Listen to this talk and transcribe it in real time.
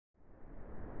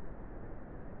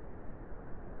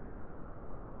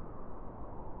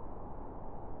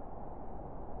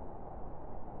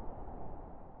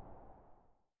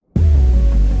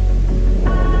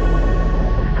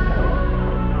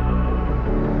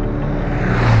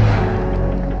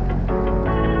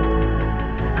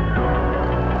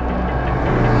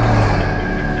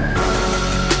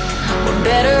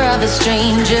for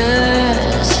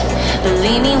strangers.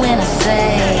 Believe me when I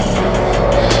say,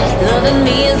 loving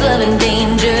me is loving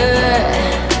danger.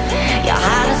 Your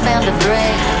heart is bound to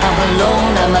break. I'm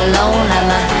alone, I'm alone,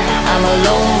 I'm a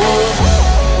lone wolf.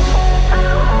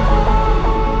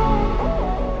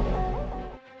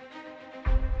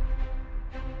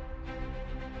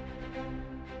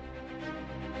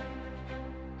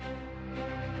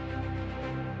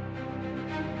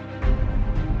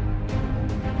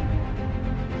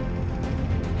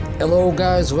 Hello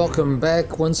guys, welcome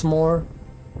back once more.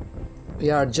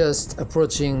 We are just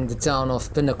approaching the town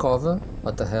of Penacova.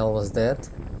 What the hell was that?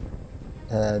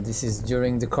 This is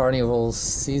during the carnival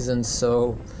season,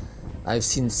 so I've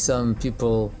seen some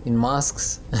people in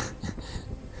masks.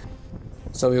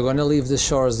 So we're gonna leave the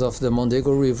shores of the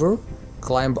Mondego River,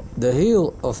 climb the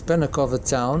hill of Penacova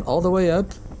town all the way up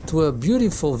to a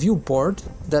beautiful viewport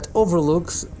that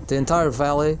overlooks the entire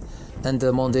valley and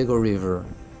the Mondego River.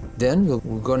 Then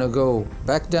we're gonna go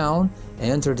back down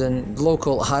and enter the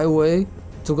local highway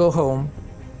to go home,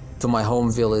 to my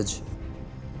home village.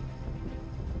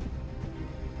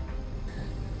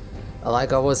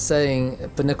 Like I was saying,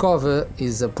 Penacova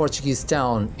is a Portuguese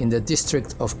town in the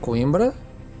district of Coimbra.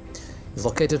 It's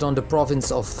located on the province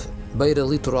of Beira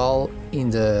Litoral in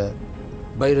the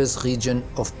Beiras region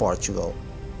of Portugal.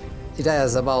 It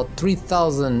has about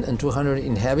 3,200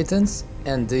 inhabitants,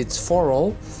 and its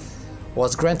foral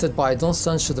was granted by Dom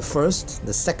Sancho I,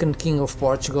 the second king of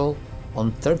Portugal,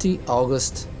 on 30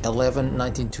 August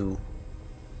 1192.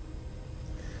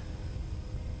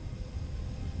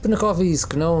 Penacova is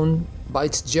known by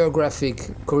its geographic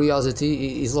curiosity.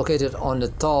 It is located on a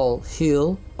tall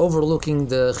hill overlooking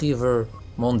the river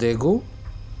Mondego.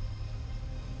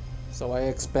 So I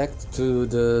expect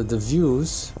the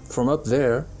views from up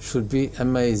there should be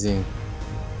amazing.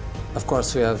 Of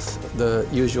course, we have the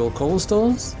usual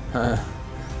cobblestones,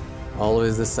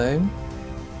 always the same.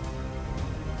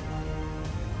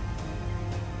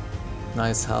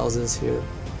 Nice houses here.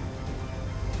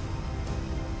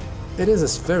 It is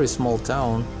a very small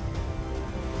town,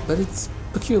 but it's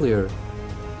peculiar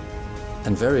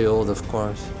and very old, of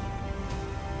course.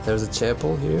 There's a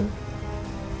chapel here.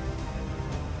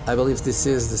 I believe this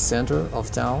is the center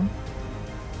of town.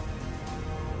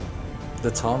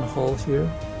 The town hall here.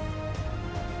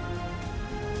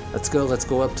 Let's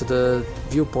go up to the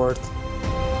viewport.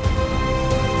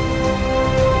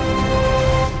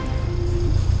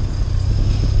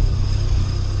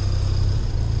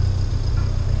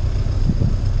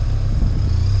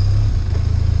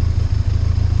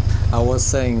 I was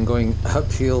saying going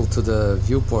uphill to the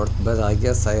viewport, but I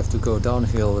guess I have to go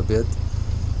downhill a bit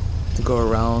to go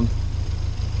around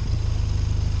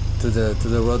to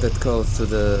the road that goes to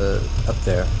the up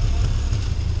there.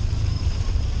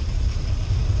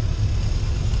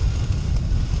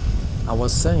 I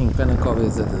was saying Penacova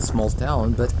is a small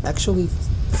town, but actually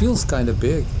feels kind of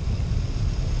big,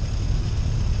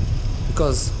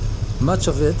 because much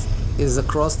of it is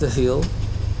across the hill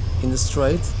in the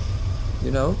straight,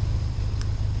 you know.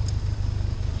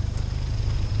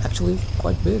 Actually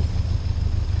quite big.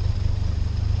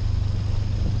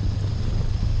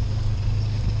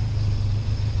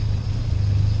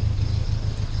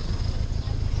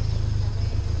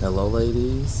 Hello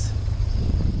ladies.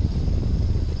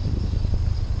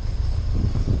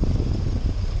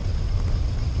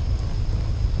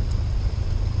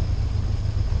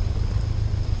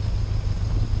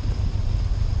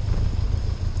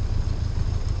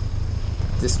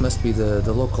 This must be the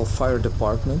local fire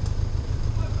department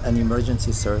and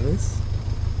emergency service.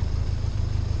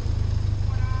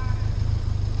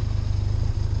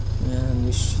 And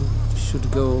we should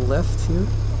go left here.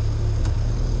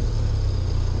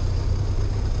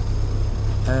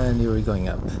 And you're going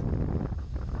up.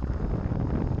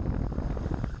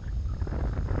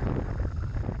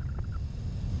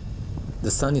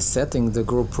 The sun is setting, the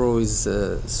GoPro is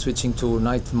switching to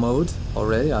night mode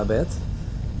already, I bet.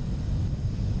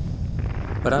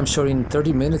 But I'm sure in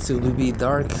 30 minutes it will be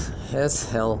dark as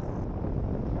hell.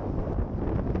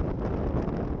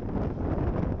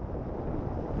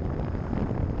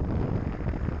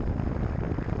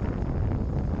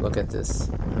 Look at this.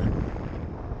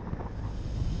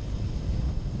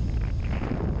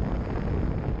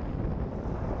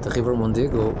 The river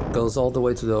Mondego goes all the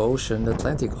way to the ocean, the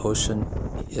Atlantic Ocean,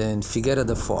 in Figueira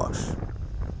da Foz,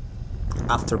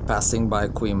 after passing by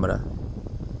Coimbra.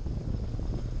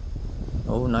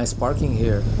 Oh, nice parking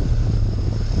here.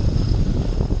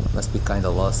 Must be kinda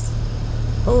lost.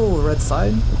 Oh, red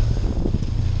sign.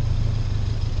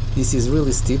 This is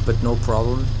really steep, but no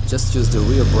problem. Just use the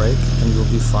rear brake and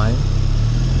you'll be fine.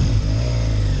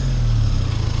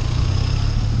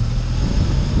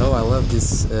 Oh, I love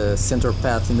this center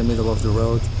path in the middle of the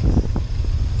road.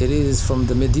 It is from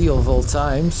the medieval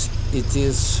times. It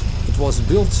was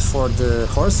built for the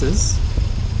horses,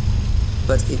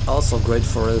 but it also great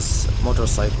for us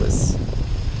motorcyclists.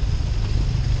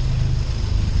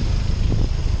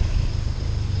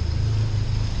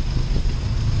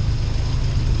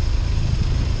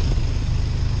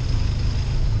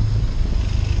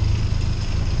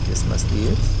 This must be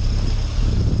it.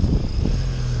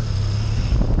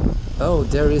 Oh,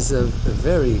 there is a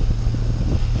very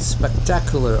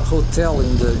spectacular hotel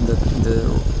in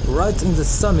the right in the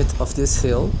summit of this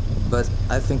hill, but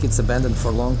I think it's abandoned for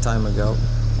a long time ago.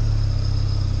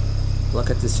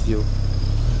 Look at this view.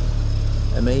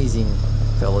 Amazing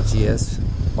fellow GS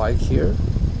bike here.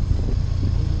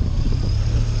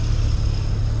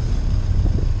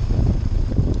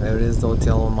 There is the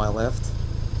hotel on my left.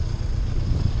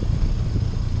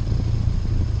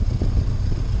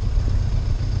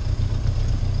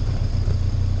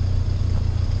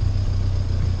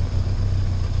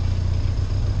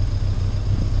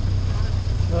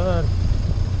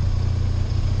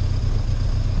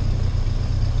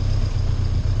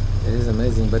 It is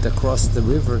amazing, but across the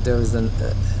river there is a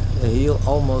hill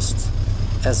almost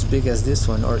as big as this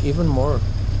one, or even more.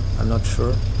 I'm not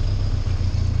sure.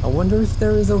 I wonder if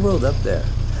there is a road up there.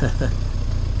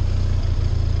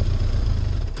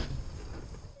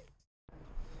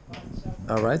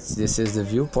 Alright, this is the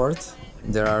viewport.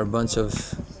 There are a bunch of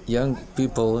young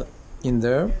people in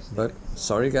there, but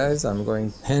sorry guys, I'm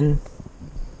going in.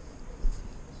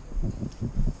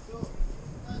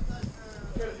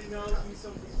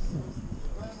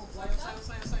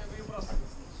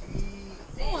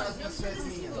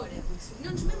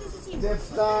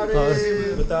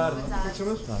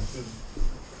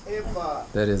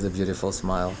 That is a beautiful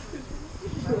smile.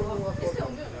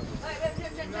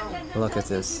 Look at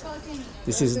this.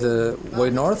 This is the way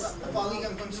north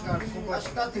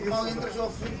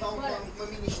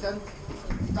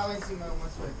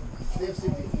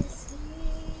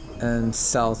and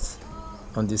south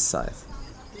on this side.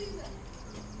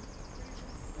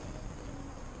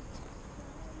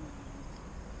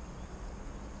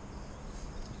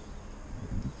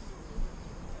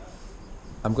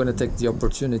 I'm gonna take the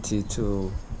opportunity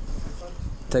to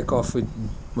take off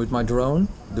with my drone,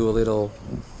 do a little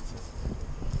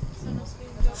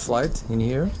flight in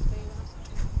here.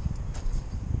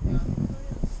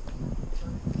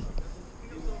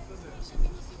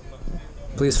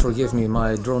 Please forgive me,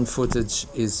 my drone footage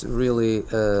is really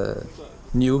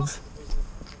noob.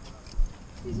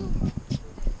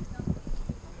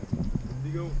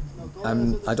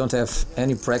 I don't have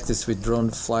any practice with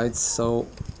drone flights, so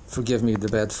forgive me the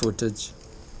bad footage.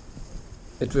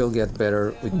 It will get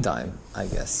better with time, I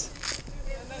guess.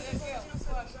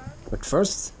 But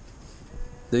first,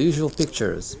 the usual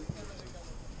pictures.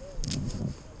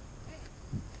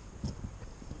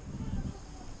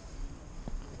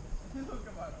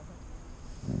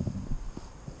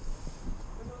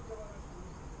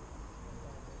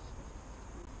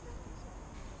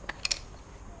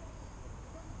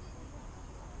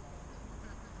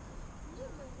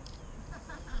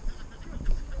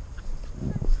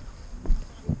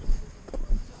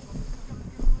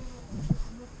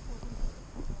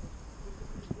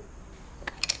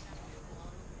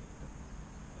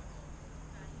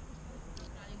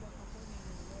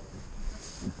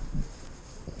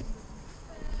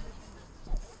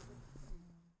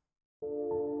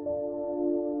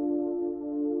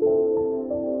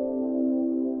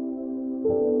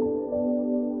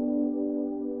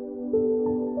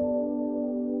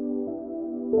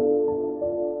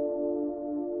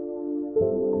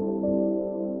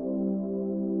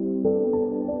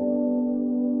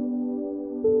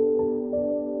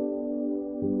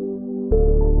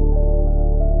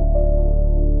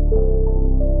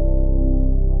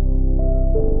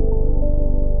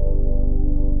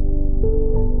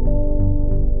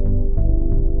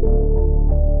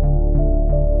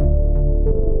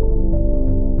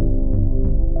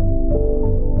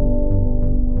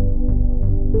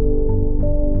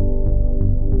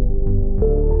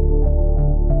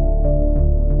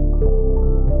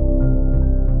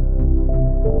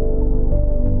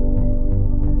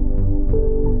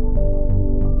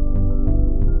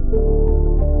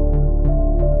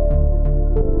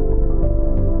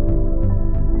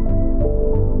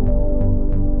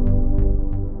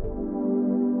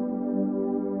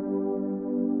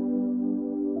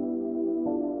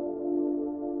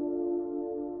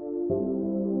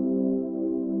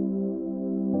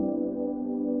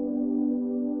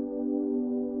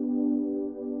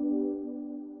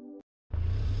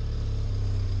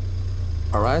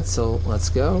 Alright, so let's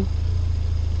go.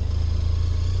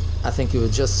 I think you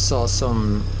just saw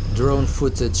some drone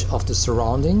footage of the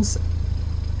surroundings,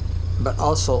 but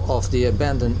also of the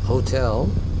abandoned hotel.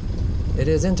 It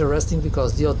is interesting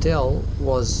because the hotel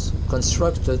was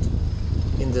constructed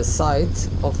in the site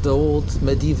of the old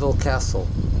medieval castle.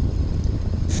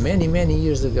 Many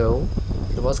years ago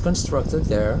it was constructed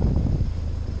there,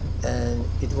 and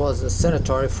it was a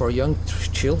sanitary for young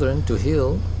children to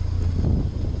heal.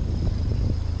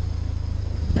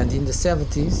 And in the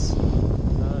 70s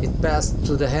it passed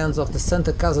to the hands of the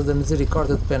Santa Casa da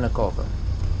Misericórdia de Penacova.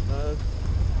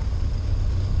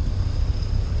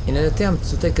 In an attempt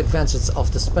to take advantage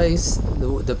of the space,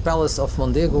 the Palace of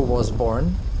Mondego was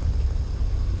born,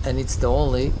 and it's the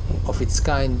only of its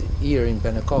kind here in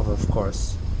Penacova, of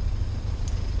course.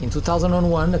 In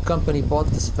 2001, a company bought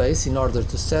the space in order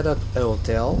to set up a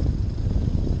hotel,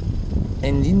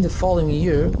 and in the following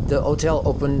year the hotel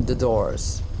opened the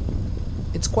doors.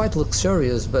 It's quite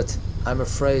luxurious, but I'm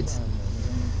afraid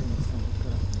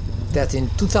that in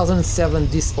 2007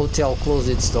 this hotel closed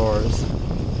its doors.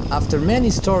 After many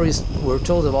stories were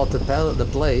told about the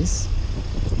place,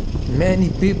 many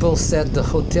people said the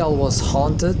hotel was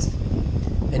haunted,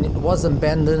 and it was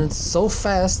abandoned so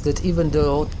fast that even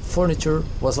the furniture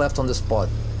was left on the spot.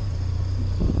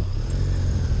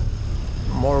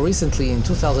 More recently, in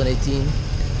 2018,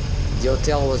 the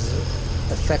hotel was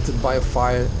affected by a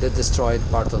fire that destroyed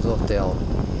part of the hotel,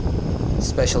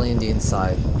 especially in the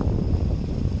inside.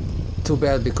 Too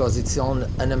bad, because it's on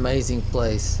an amazing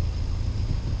place.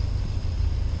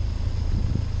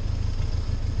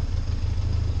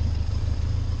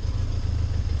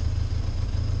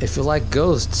 If you like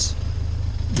ghosts,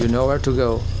 you know where to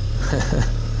go.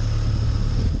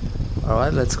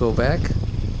 Alright, let's go back.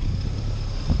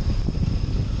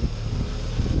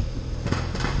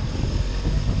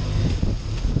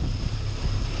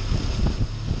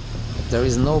 There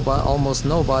is almost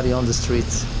nobody on the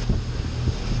streets.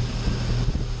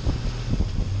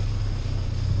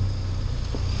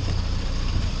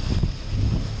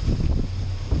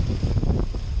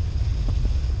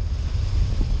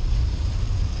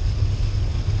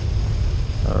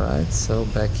 Alright, so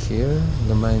back here,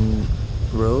 the main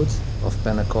road of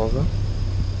Penacova.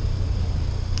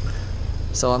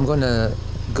 So I'm gonna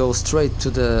go straight to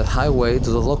the highway, to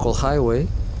the local highway,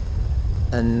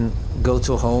 and go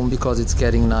to home because it's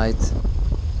getting night,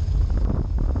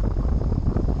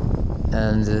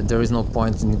 and there is no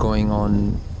point in going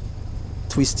on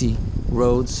twisty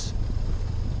roads.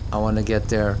 I want to get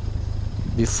there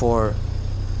before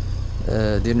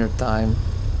dinner time.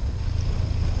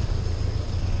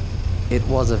 It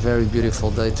was a very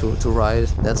beautiful day to ride,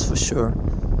 that's for sure.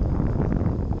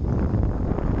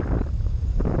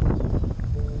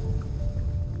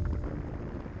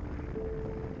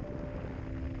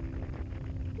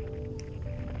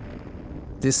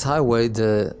 This highway,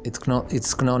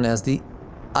 it's known as the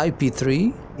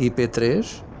IP3,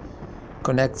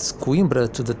 connects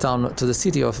Coimbra to the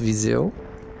city of Viseu.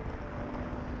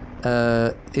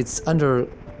 It's under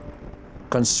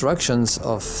constructions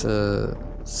of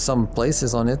some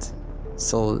places on it,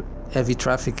 so heavy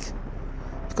traffic,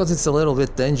 because it's a little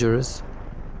bit dangerous.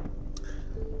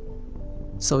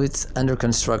 So it's under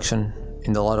construction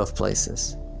in a lot of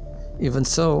places. Even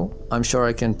so, I'm sure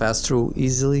I can pass through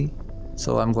easily,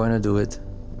 so I'm going to do it.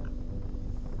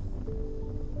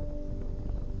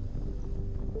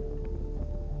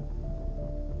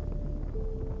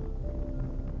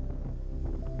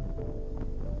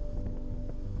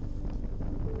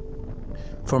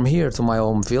 From here to my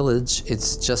home village,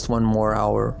 it's just 1 more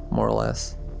hour, more or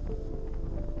less.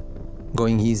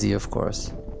 Going easy, of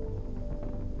course.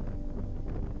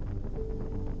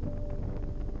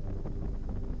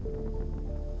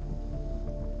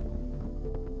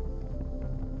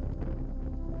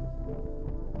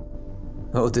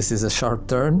 Oh, this is a sharp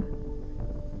turn.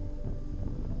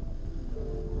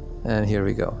 And here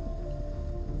we go.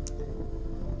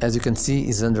 As you can see,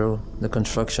 it's under the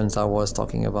constructions I was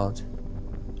talking about.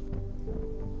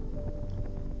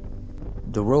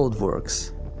 The road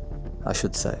works, I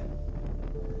should say.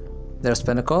 There's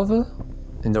Penacova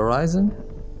in the horizon.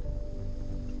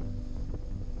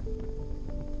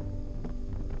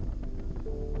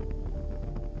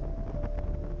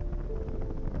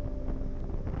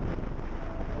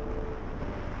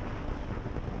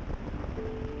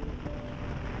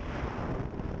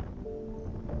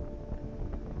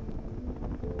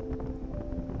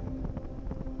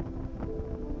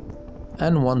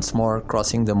 And once more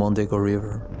crossing the Mondego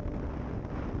River.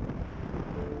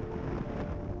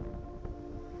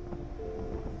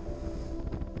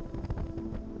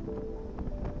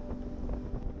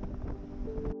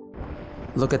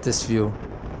 Look at this view.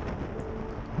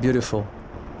 Beautiful.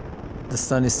 The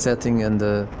sun is setting and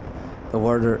the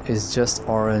water is just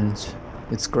orange.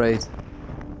 It's great.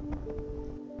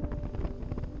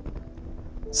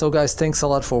 So guys, thanks a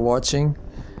lot for watching.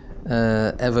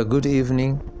 Have a good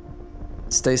evening.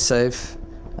 Stay safe,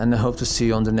 and I hope to see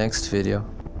you on the next video.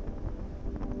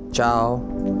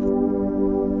 Ciao.